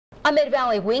A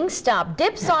Mid-Valley Wingstop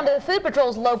dips onto the Food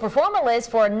Patrol's low performer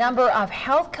list for a number of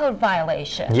health code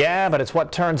violations. Yeah, but it's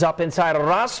what turns up inside a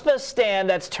Raspas stand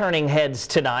that's turning heads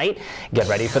tonight. Get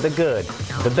ready for the good,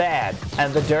 the bad,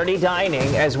 and the dirty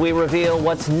dining as we reveal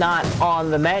what's not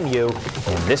on the menu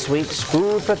in this week's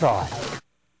Food for Thought.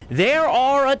 There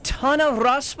are a ton of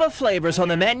raspa flavors on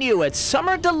the menu at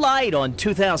Summer Delight on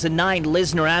 2009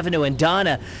 Lisner Avenue in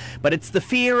Donna. But it's the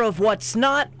fear of what's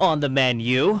not on the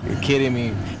menu. You're kidding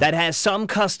me. That has some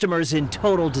customers in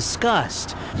total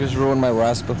disgust. Just ruined my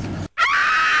raspa.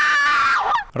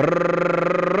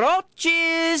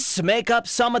 Roaches make up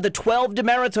some of the 12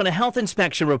 demerits on a health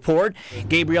inspection report.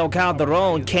 Gabriel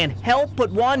Calderon can't help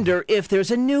but wonder if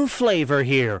there's a new flavor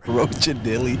here.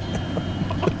 Roach-a-Dily.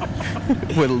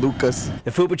 With Lucas.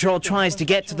 The Food Patrol tries to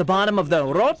get to the bottom of the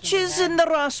roaches in the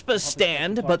Raspas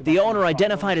stand, but the owner,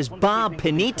 identified as Bob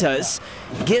Penitas,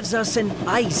 gives us an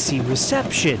icy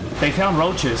reception. They found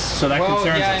roaches, so that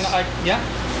concerns us.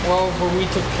 Well, we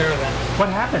took care of that. What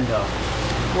happened, though?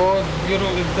 Well,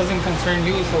 it doesn't concern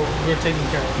you, so we're taking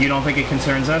care of it. You don't think it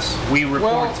concerns us? We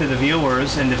report to the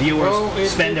viewers, and the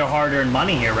viewers spend their hard-earned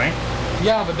money here, right?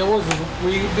 Yeah, but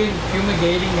we've been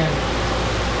fumigating, and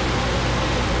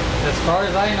as far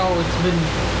as I know, it's been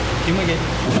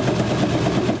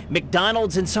fumigated.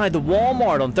 McDonald's inside the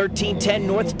Walmart on 1310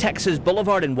 North Texas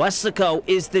Boulevard in Weslaco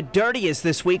is the dirtiest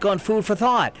this week on Food for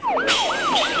Thought.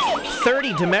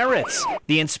 30 demerits.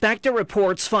 The inspector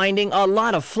reports finding a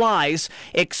lot of flies,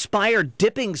 expired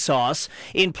dipping sauce,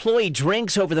 employee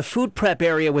drinks over the food prep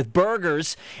area with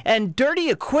burgers, and dirty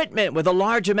equipment with a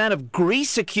large amount of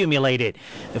grease accumulated.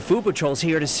 The Food Patrol's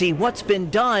here to see what's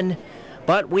been done,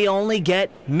 but we only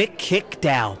get kicked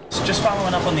out. So just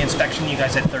following up on the inspection, you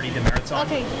guys had 30 demerits on?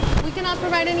 Okay, we cannot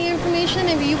provide any information.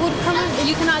 If you would come,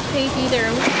 you cannot take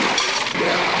either.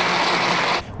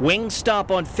 Wingstop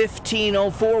on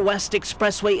 1504 West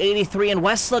Expressway 83 in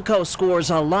Weslaco scores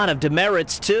a lot of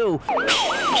demerits too.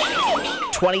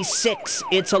 26,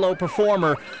 it's a low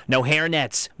performer. No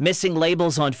hairnets, missing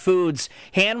labels on foods,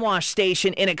 hand wash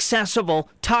station inaccessible,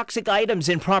 toxic items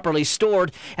improperly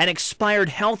stored, an expired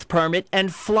health permit,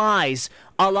 and flies.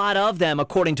 A lot of them,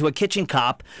 according to a kitchen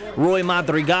cop. Roy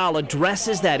Madrigal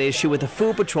addresses that issue with the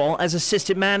Food Patrol as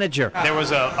assistant manager. There was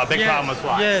a big problem with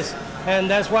flies. Yes, and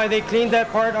that's why they cleaned that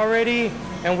part already,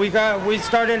 and we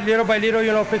started little by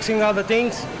little, fixing all the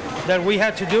things that we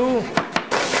had to do.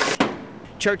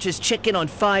 Church's Chicken on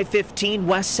 515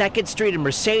 West 2nd Street in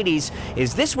Mercedes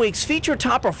is this week's feature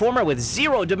top performer with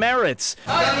 0 demerits.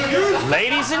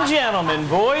 Ladies and gentlemen,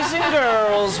 boys and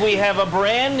girls, we have a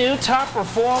brand new top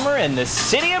performer in the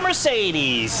city of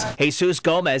Mercedes. Jesus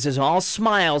Gomez is all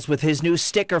smiles with his new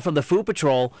sticker from the Food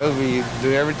Patrol. We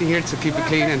do everything here to keep it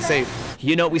clean and safe.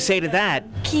 You know what we say to that?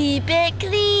 Keep it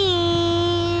clean.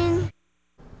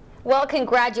 Well,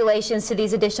 congratulations to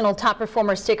these additional top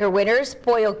performer sticker winners: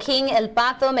 Pollo King, El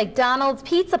Pato, McDonald's,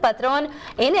 Pizza Patron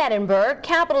in Edinburgh,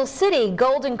 Capital City,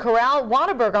 Golden Corral,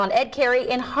 Waterburg on Ed Carey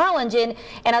in Harlingen,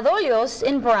 and Adolios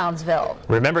in Brownsville.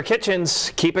 Remember,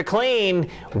 kitchens, keep it clean.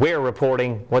 We're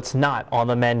reporting what's not on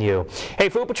the menu. Hey,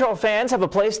 Food Patrol fans have a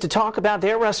place to talk about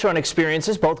their restaurant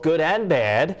experiences, both good and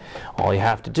bad. All you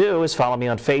have to do is follow me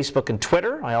on Facebook and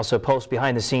Twitter. I also post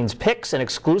behind-the-scenes pics and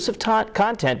exclusive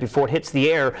content before it hits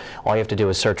the air. All you have to do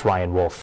is search Ryan Wolf.